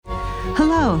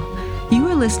Hello, you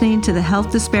are listening to the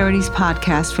Health Disparities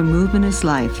Podcast from Movement is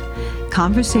Life,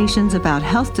 conversations about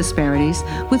health disparities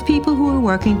with people who are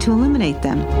working to eliminate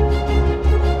them.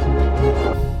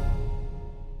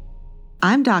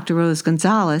 I'm Dr. Rose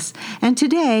Gonzalez, and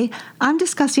today I'm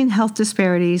discussing health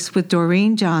disparities with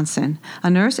Doreen Johnson, a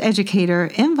nurse educator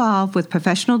involved with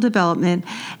professional development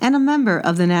and a member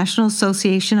of the National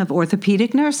Association of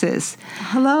Orthopedic Nurses.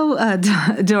 Hello,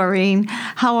 Doreen.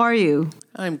 How are you?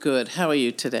 I'm good. How are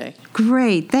you today?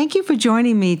 Great. Thank you for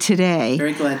joining me today.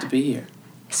 Very glad to be here.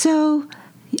 So,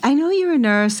 I know you're a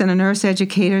nurse and a nurse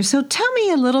educator, so tell me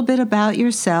a little bit about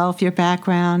yourself, your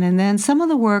background, and then some of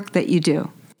the work that you do.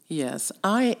 Yes,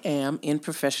 I am in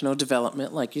professional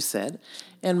development, like you said,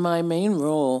 and my main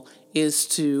role is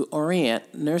to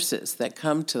orient nurses that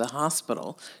come to the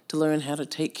hospital to learn how to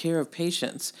take care of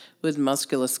patients with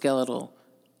musculoskeletal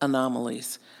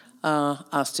anomalies.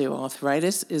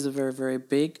 Osteoarthritis is a very, very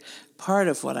big part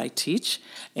of what I teach,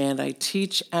 and I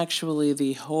teach actually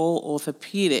the whole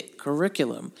orthopedic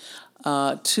curriculum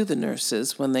to the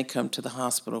nurses when they come to the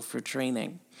hospital for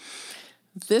training.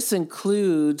 This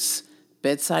includes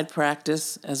bedside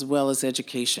practice as well as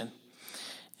education.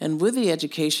 And with the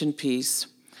education piece,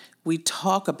 we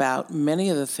talk about many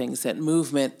of the things that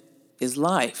Movement is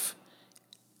Life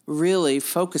really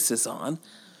focuses on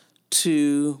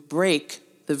to break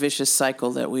the vicious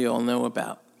cycle that we all know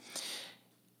about.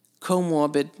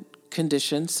 Comorbid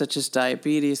conditions such as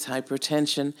diabetes,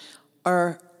 hypertension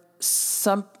are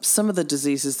some of the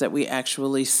diseases that we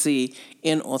actually see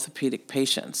in orthopedic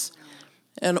patients.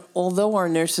 And although our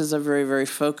nurses are very, very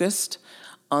focused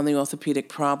on the orthopedic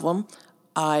problem,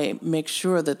 I make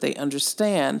sure that they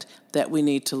understand that we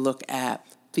need to look at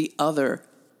the other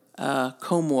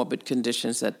comorbid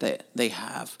conditions that they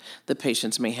have, the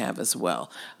patients may have as well.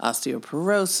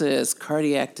 Osteoporosis,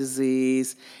 cardiac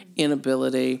disease,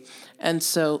 inability. And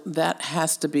so that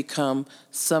has to become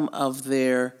some of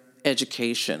their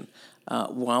education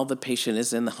while the patient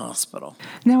is in the hospital.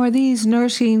 Now, are these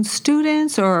nursing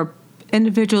students or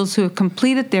individuals who have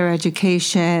completed their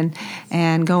education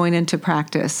and going into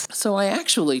practice? So I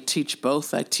actually teach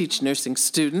both. I teach nursing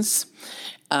students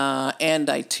and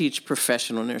I teach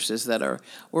professional nurses that are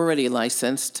already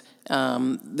licensed.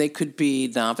 They could be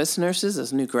novice nurses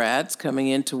as new grads coming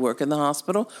in to work in the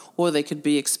hospital, or they could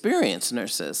be experienced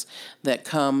nurses that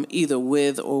come either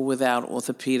with or without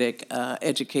orthopedic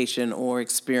education or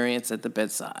experience at the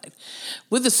bedside.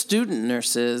 With the student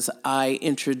nurses, I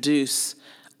introduce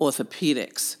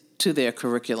orthopedics to their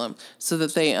curriculum so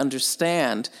that they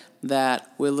understand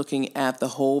that we're looking at the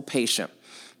whole patient,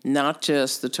 not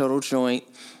just the total joint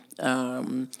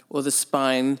or the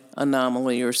spine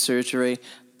anomaly or surgery,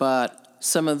 but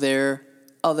some of their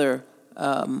other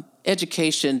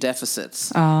education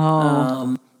deficits,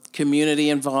 community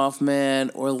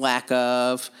involvement or lack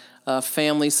of,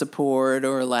 family support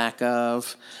or lack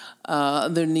of,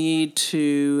 their need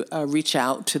to reach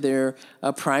out to their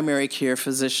primary care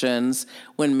physicians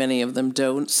when many of them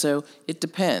don't. So it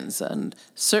depends. And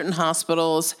certain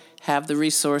hospitals have the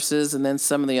resources, and then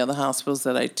some of the other hospitals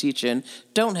that I teach in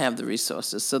don't have the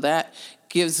resources. So that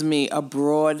gives me a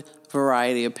broad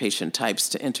variety of patient types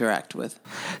to interact with.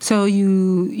 So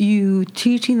you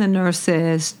teaching the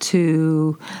nurses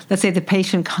to, let's say the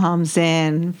patient comes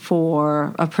in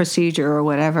for a procedure or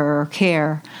whatever,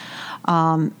 care,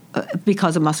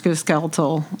 because of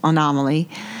musculoskeletal anomaly,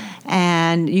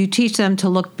 and you teach them to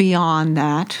look beyond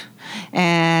that,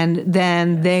 and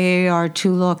then they are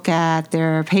to look at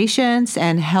their patients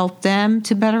and help them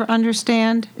to better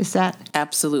understand. Is that?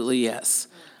 Absolutely, yes.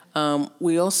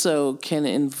 We also can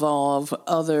involve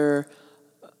other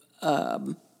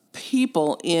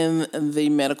people in the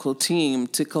medical team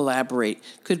to collaborate.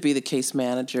 Could be the case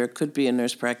manager, could be a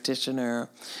nurse practitioner,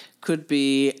 could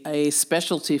be a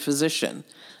specialty physician.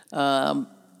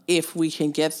 If we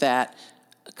can get that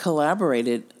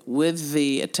collaborated with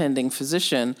the attending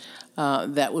physician,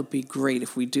 that would be great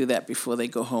if we do that before they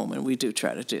go home, and we do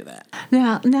try to do that.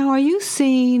 Now, are you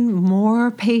seeing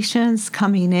more patients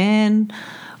coming in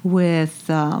with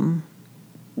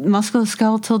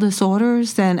musculoskeletal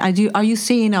disorders? Then are you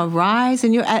seeing a rise?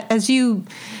 And as you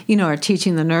are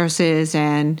teaching the nurses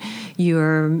and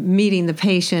you're meeting the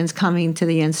patients coming to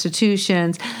the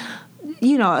institutions,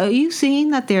 are you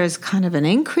seeing that there's kind of an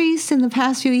increase in the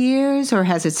past few years, or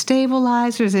has it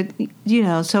stabilized, or is it,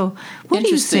 so what are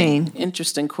you seeing?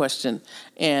 Interesting question.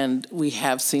 And we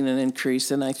have seen an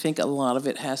increase, and I think a lot of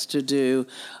it has to do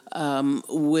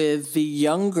with the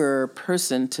younger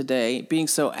person today being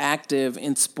so active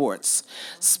in sports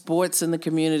in the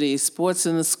community, sports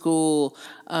in the school,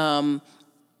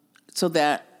 so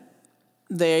that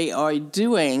they are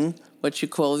doing what you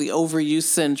call the overuse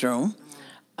syndrome,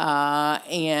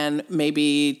 and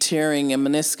maybe tearing a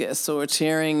meniscus or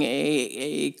tearing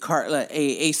a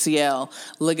ACL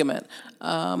ligament.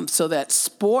 So that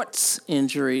sports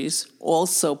injuries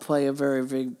also play a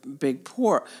very big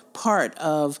part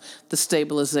of the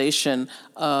stabilization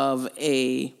of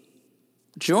a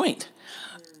joint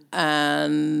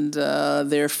and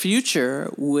their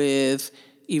future with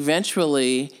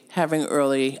eventually having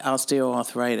early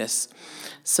osteoarthritis.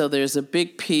 So there's a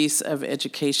big piece of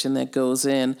education that goes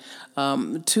in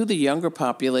to the younger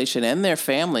population and their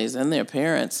families and their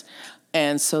parents.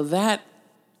 And so that,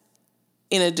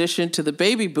 in addition to the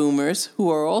baby boomers, who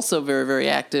are also very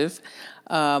active,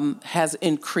 has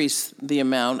increased the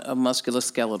amount of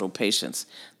musculoskeletal patients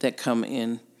that come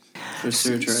in for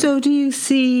surgery. So do you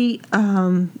see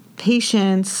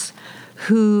patients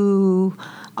who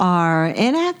are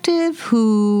inactive,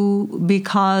 who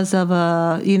because of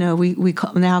we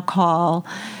now call,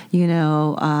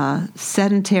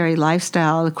 sedentary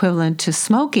lifestyle equivalent to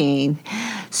smoking?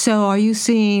 So are you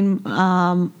seeing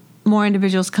more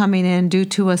individuals coming in due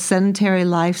to a sedentary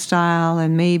lifestyle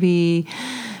and maybe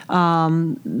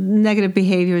negative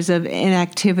behaviors of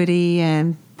inactivity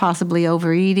and possibly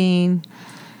overeating?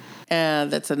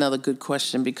 And that's another good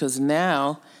question, because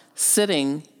now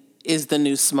sitting is the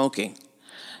new smoking.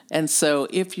 And so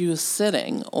if you're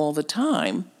sitting all the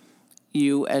time,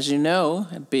 you, as you know,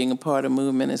 being a part of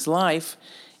movement is life,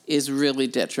 is really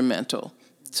detrimental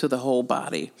to the whole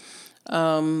body.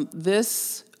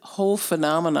 This whole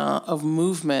phenomena of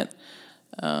movement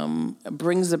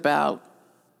brings about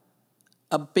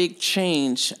a big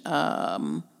change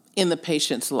in the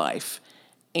patient's life.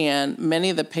 And many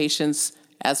of the patients,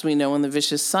 as we know in the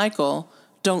vicious cycle,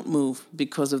 don't move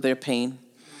because of their pain.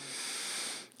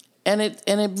 And it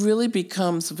really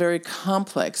becomes very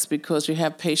complex, because you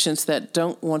have patients that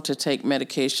don't want to take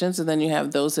medications, and then you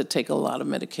have those that take a lot of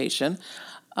medication,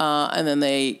 and then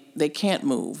they can't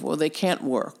move, or they can't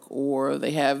work, or they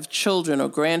have children or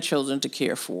grandchildren to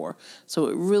care for. So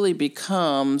it really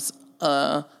becomes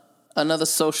another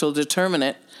social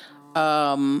determinant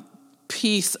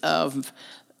piece of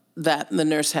that the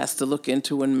nurse has to look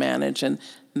into and manage, and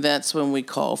that's when we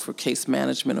call for case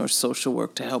management or social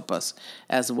work to help us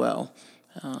as well.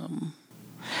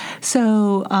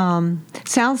 So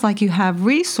sounds like you have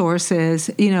resources.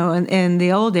 In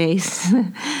the old days,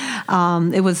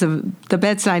 it was the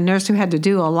bedside nurse who had to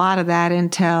do a lot of that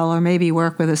intel, or maybe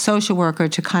work with a social worker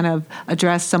to kind of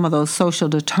address some of those social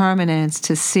determinants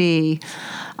to see.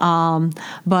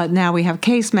 But now we have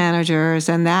case managers,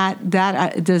 and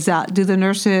do the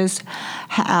nurses,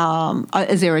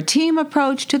 is there a team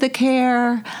approach to the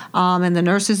care? And the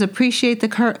nurses appreciate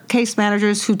the case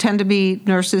managers, who tend to be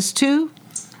nurses too?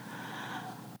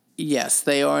 Yes,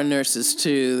 they are nurses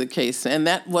too, the case. And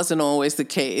that wasn't always the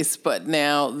case, but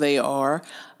now they are.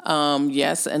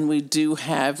 Yes, and we do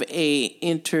have a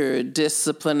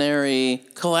interdisciplinary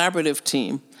collaborative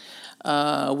team.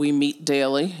 We meet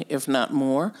daily, if not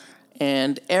more,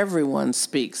 and everyone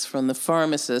speaks, from the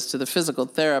pharmacist to the physical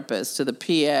therapist to the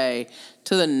PA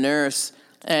to the nurse.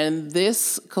 And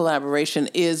this collaboration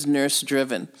is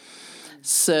nurse-driven.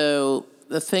 So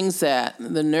the things that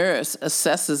the nurse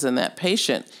assesses in that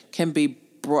patient can be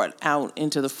brought out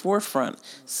into the forefront,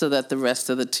 so that the rest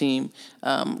of the team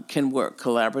can work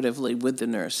collaboratively with the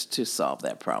nurse to solve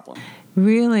that problem.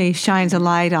 Really shines a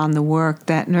light on the work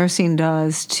that nursing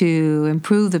does to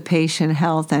improve the patient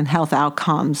health and health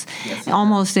outcomes, yes,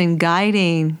 almost in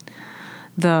guiding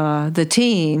the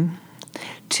team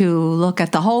to look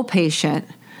at the whole patient.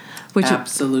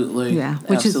 Absolutely.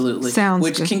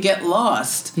 Which good. Can get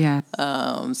lost. Yeah.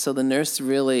 So the nurse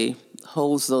really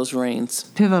holds those reins.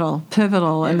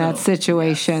 Pivotal in that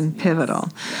situation. Yes. Pivotal.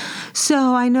 Yes.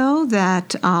 So I know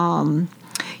that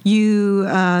you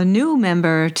a new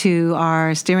member to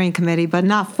our steering committee, but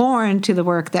not foreign to the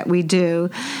work that we do.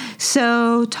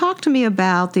 So talk to me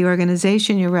about the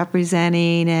organization you're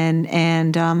representing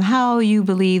and how you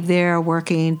believe they're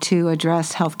working to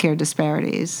address healthcare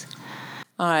disparities.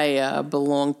 I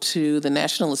belong to the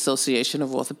National Association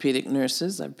of Orthopedic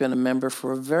Nurses. I've been a member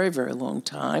for a very, very long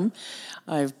time.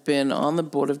 I've been on the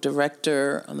board of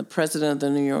director, I'm the president of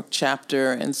the New York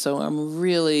chapter, and so I'm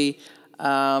really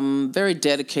very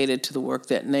dedicated to the work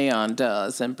that NAON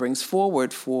does and brings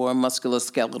forward for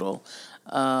musculoskeletal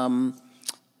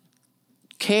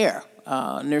care,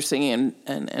 nursing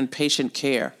and patient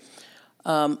care.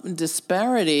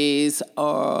 Disparities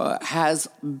has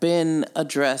been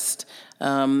addressed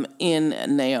in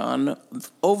NAON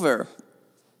over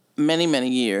many, many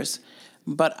years.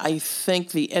 But I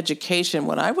think the education,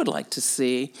 what I would like to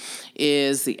see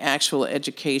is the actual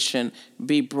education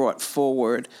be brought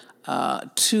forward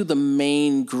to the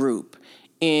main group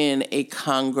in a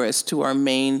Congress, to our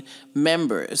main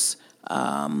members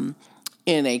in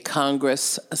a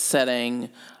Congress setting.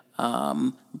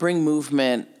 Bring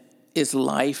movement is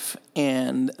life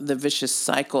and the vicious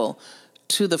cycle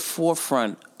to the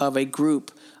forefront of a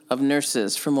group of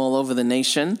nurses from all over the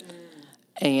nation.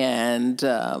 And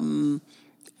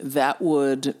that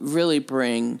would really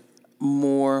bring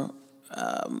more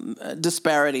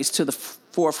disparities to the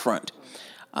forefront.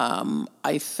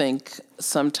 I think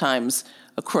sometimes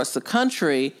across the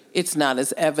country, it's not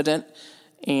as evident.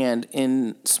 And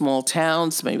in small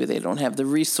towns, maybe they don't have the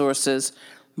resources.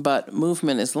 But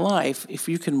movement is life. If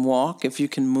you can walk, if you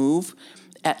can move,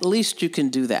 at least you can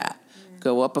do that.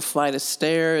 Go up a flight of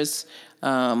stairs,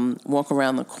 walk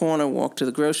around the corner, walk to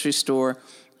the grocery store.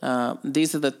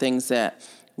 These are the things that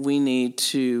we need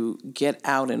to get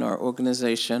out in our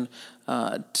organization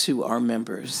to our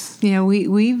members.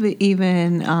 We've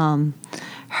even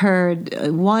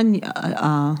heard one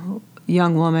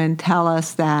young woman tell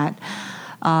us that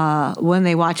when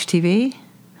they watch TV,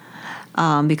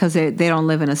 because they don't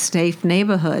live in a safe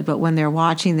neighborhood, but when they're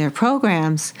watching their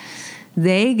programs,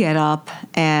 they get up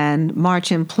and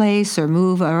march in place or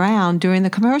move around during the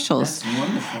commercials. That's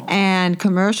wonderful. And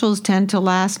commercials tend to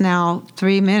last now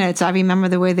 3 minutes. I remember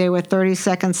the way they were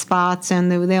 30-second spots,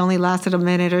 and they only lasted a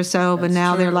minute or so, but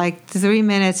now they're like 3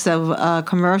 minutes of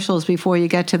commercials before you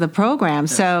get to the program.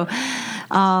 So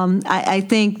I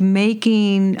think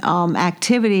making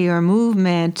activity or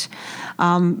movement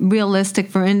realistic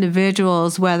for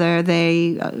individuals, whether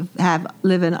they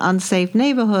live in unsafe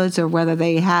neighborhoods or whether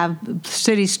they have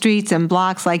city streets and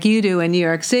blocks like you do in New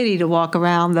York City to walk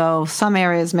around, though some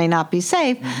areas may not be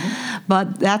safe.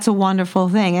 But that's a wonderful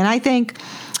thing. And I think,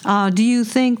 do you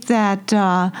think that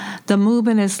the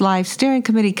Movement is Life Steering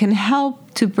Committee can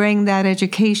help to bring that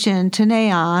education to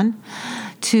NAION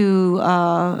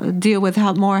to deal with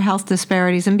more health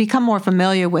disparities and become more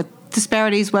familiar with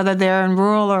disparities, whether they're in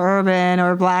rural or urban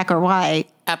or black or white?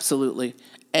 Absolutely.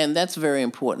 And that's very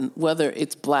important, whether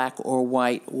it's black or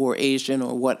white or Asian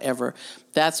or whatever.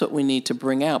 That's what we need to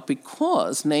bring out,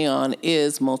 because NAION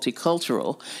is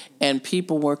multicultural and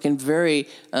people work in very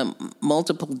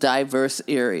multiple diverse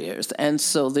areas. And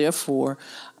so therefore,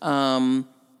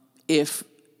 if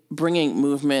bringing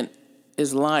movement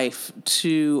is life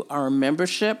to our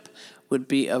membership would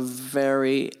be a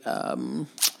very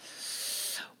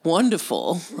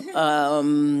wonderful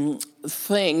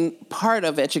thing, part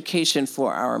of education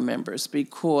for our members,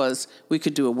 because we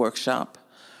could do a workshop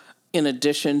in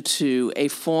addition to a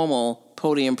formal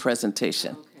podium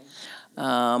presentation.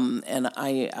 And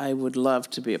I would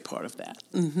love to be a part of that.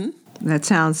 That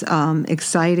sounds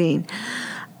exciting.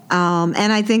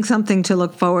 And I think something to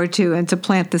look forward to and to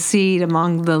plant the seed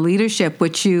among the leadership,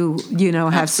 which you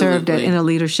have served in a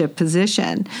leadership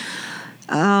position.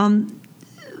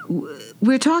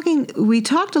 We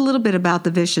talked a little bit about the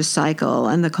vicious cycle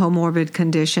and the comorbid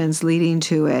conditions leading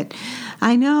to it.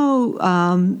 I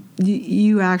know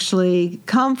you actually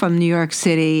come from New York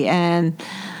City, and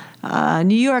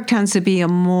New York tends to be a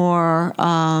more,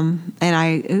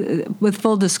 with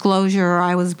full disclosure,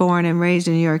 I was born and raised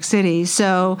in New York City,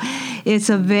 so it's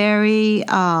a very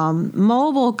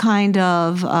mobile kind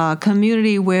of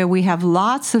community where we have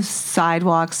lots of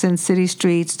sidewalks and city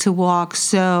streets to walk.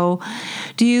 So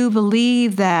do you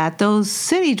believe that those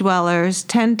city dwellers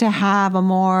tend to have a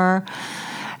more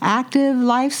active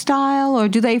lifestyle, or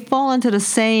do they fall into the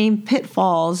same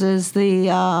pitfalls as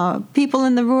the people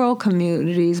in the rural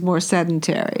communities, more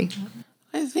sedentary?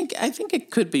 I think it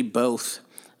could be both.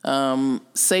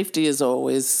 Safety is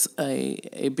always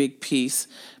a big piece,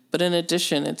 but in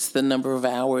addition, it's the number of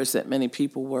hours that many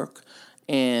people work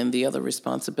and the other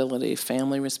responsibility,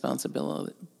 family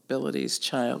responsibilities,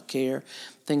 child care,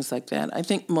 things like that. I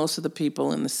think most of the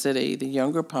people in the city, the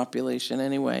younger population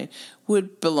anyway,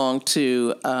 would belong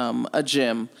to a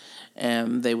gym,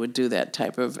 and they would do that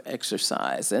type of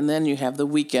exercise. And then you have the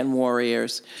weekend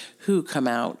warriors who come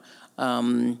out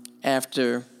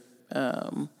after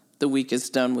the week is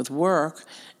done with work,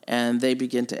 and they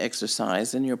begin to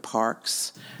exercise in your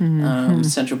parks.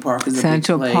 Central Park is a big place.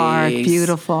 Central Park,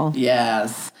 beautiful.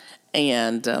 Yes.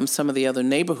 And some of the other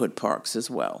neighborhood parks as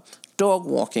well. Dog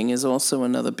walking is also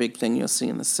another big thing you'll see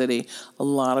in the city. A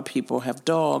lot of people have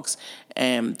dogs,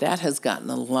 and that has gotten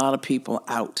a lot of people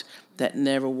out that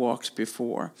never walked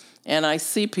before. And I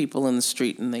see people in the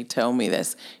street, and they tell me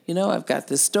this, I've got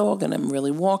this dog, and I'm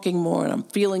really walking more, and I'm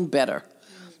feeling better.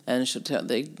 And she'll tell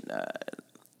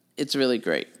it's really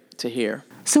great to hear.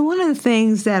 So one of the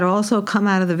things that also come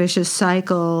out of the vicious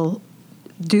cycle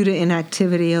due to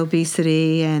inactivity,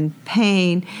 obesity, and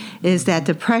pain is that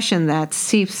depression that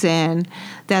seeps in,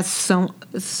 that's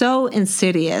so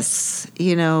insidious.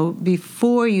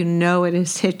 Before you know it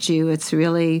has hit you, it's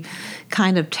really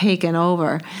kind of taken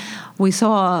over. We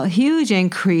saw a huge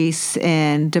increase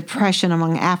in depression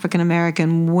among African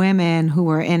American women who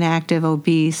were inactive,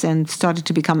 obese, and started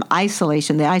to become the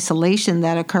isolation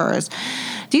that occurs.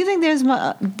 Do you think there's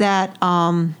that,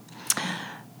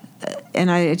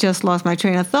 and I just lost my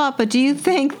train of thought, but do you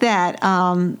think that,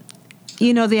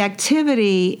 the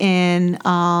activity in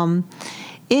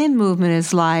movement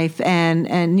is life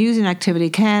and using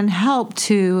activity can help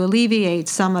to alleviate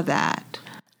some of that?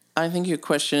 I think your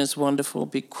question is wonderful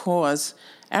because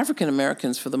African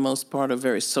Americans, for the most part, are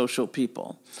very social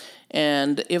people.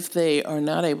 And if they are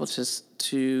not able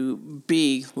to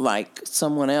be like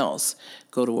someone else,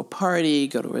 go to a party,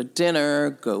 go to a dinner,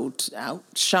 go out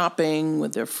shopping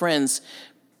with their friends,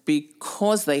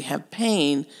 because they have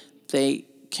pain, they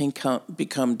can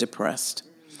become depressed.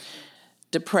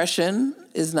 Depression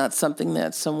is not something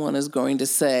that someone is going to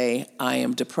say, I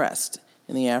am depressed.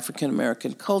 In the African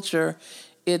American culture,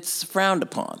 it's frowned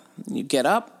upon. You get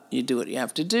up, you do what you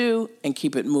have to do, and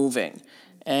keep it moving.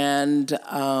 And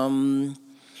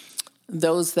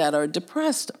those that are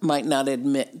depressed might not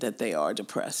admit that they are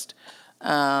depressed.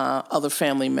 Other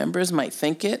family members might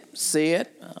think it, see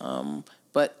it,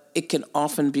 but it can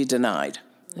often be denied.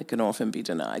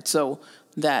 So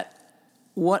that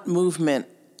what movement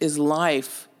is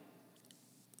life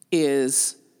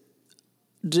is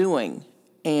doing,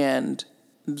 and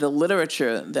the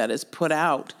literature that is put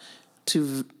out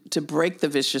to break the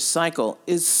vicious cycle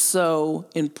is so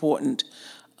important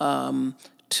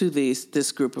to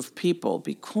this group of people,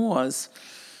 because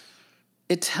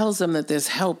it tells them that there's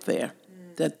help there,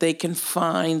 that they can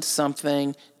find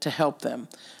something to help them.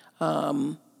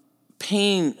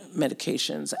 Pain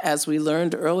medications, as we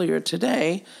learned earlier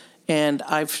today, and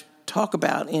I've talked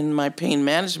about in my pain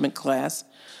management class,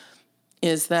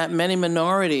 is that many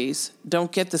minorities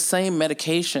don't get the same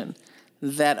medication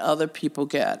that other people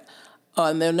get.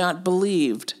 And they're not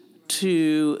believed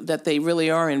that they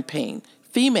really are in pain.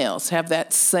 Females have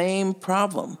that same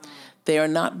problem. They are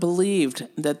not believed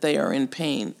that they are in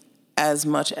pain as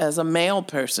much as a male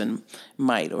person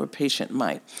might or a patient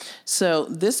might. So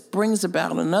this brings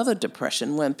about another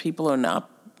depression when people are not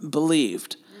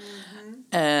believed. Mm-hmm.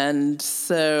 And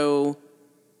so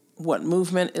what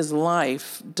Movement is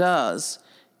Life does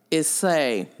is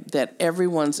say that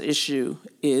everyone's issue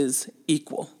is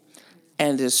equal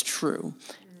and is true.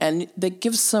 And that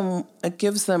gives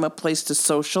them a place to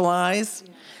socialize,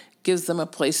 gives them a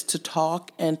place to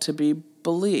talk and to be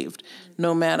believed.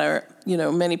 No matter,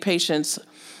 many patients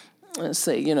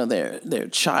say, their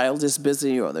child is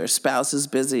busy or their spouse is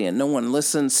busy and no one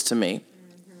listens to me.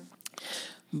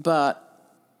 Mm-hmm. But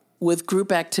with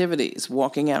group activities,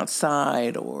 walking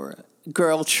outside or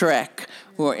Girl Trek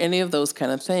or any of those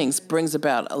kind of things brings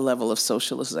about a level of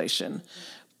socialization.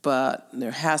 But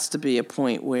there has to be a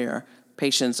point where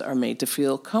patients are made to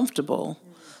feel comfortable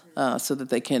so that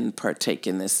they can partake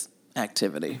in this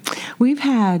activity. We've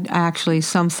had actually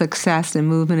some success in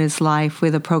Movement is Life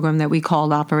with a program that we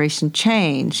called Operation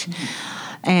Change.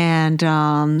 Mm-hmm. And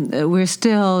we're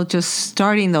still just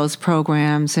starting those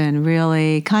programs and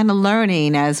really kind of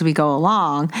learning as we go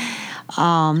along.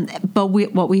 But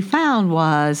what we found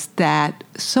was that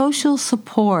social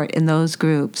support in those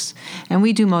groups, and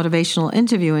we do motivational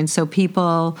interviewing, so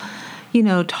people,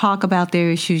 talk about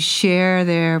their issues, share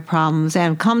their problems,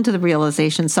 and come to the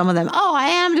realization, some of them, I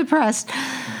am depressed.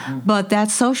 Mm-hmm. But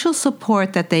that social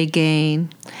support that they gain,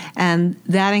 and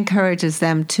that encourages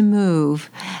them to move.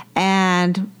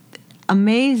 And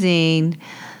amazing,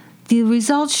 the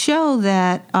results show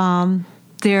that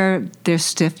their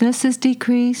stiffness is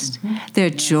decreased, mm-hmm. their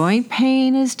joint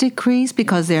pain is decreased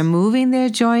because they're moving their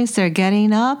joints, they're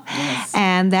getting up,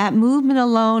 and that movement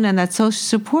alone and that social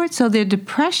support, so their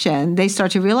depression, they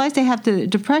start to realize they have the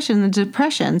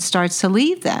depression starts to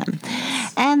leave them.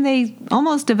 And they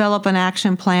almost develop an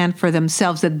action plan for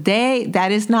themselves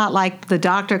that is not like the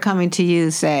doctor coming to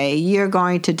you say, you're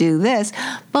going to do this,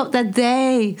 but that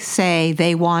they say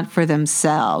they want for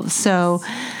themselves. So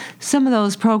some of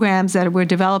those programs that we're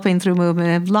developing through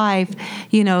Movement of Life,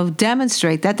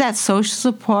 demonstrate that social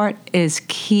support is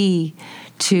key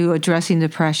to addressing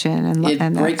depression and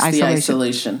breaks the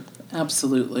isolation.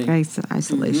 Absolutely. Breaks the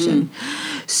isolation.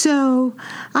 Mm-hmm. So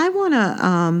I want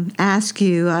to ask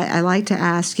you, I like to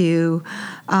ask you,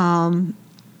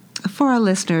 for our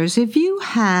listeners, if you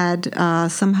had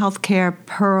some healthcare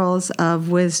pearls of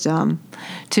wisdom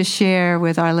to share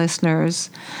with our listeners,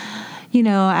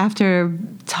 after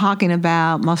talking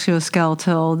about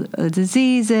musculoskeletal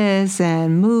diseases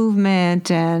and movement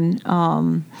and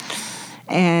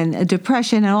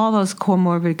depression and all those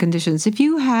comorbid conditions, if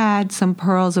you had some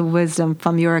pearls of wisdom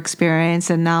from your experience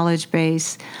and knowledge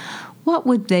base, what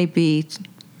would they be?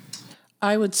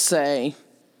 I would say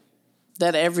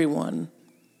that everyone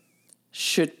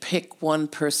should pick one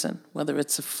person, whether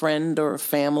it's a friend or a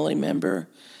family member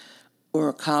or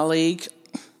a colleague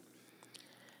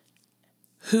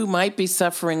who might be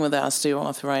suffering with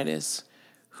osteoarthritis,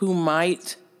 who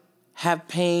might have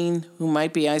pain, who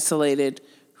might be isolated,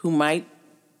 who might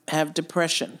have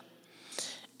depression,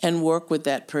 and work with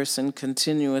that person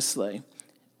continuously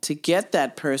to get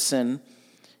that person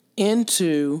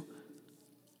into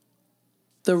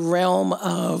the realm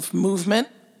of movement,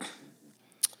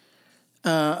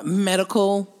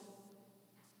 medical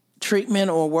treatment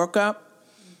or workup,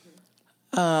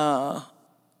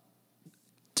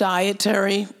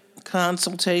 dietary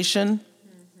consultation,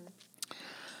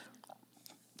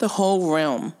 the whole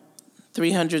realm,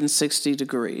 360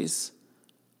 degrees,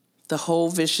 the whole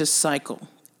vicious cycle.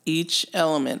 Each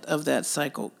element of that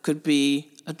cycle could be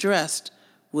addressed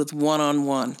with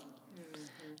one-on-one.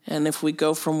 And if we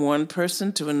go from one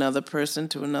person to another person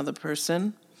to another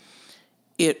person,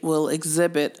 it will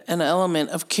exhibit an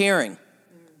element of caring.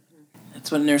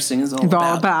 That's what nursing is all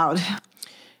about.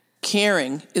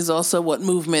 Caring is also what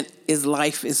movement is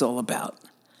life is all about.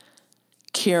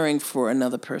 Caring for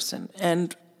another person.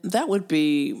 And that would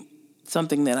be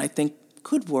something that I think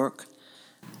could work.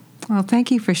 Well, thank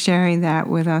you for sharing that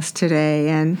with us today.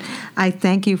 And I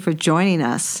thank you for joining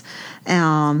us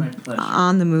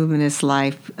on The Movement is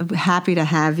Life. Happy to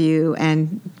have you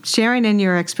and sharing in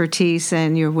your expertise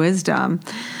and your wisdom.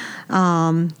 So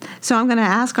I'm going to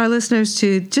ask our listeners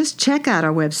to just check out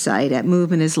our website at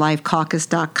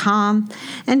movementislifecaucus.com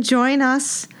and join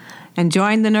us and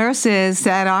join the nurses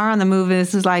that are on the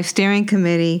Movement is Life Steering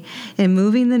Committee in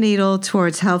moving the needle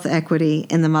towards health equity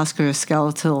in the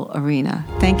musculoskeletal arena.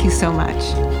 Thank you so much.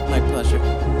 My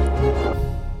pleasure.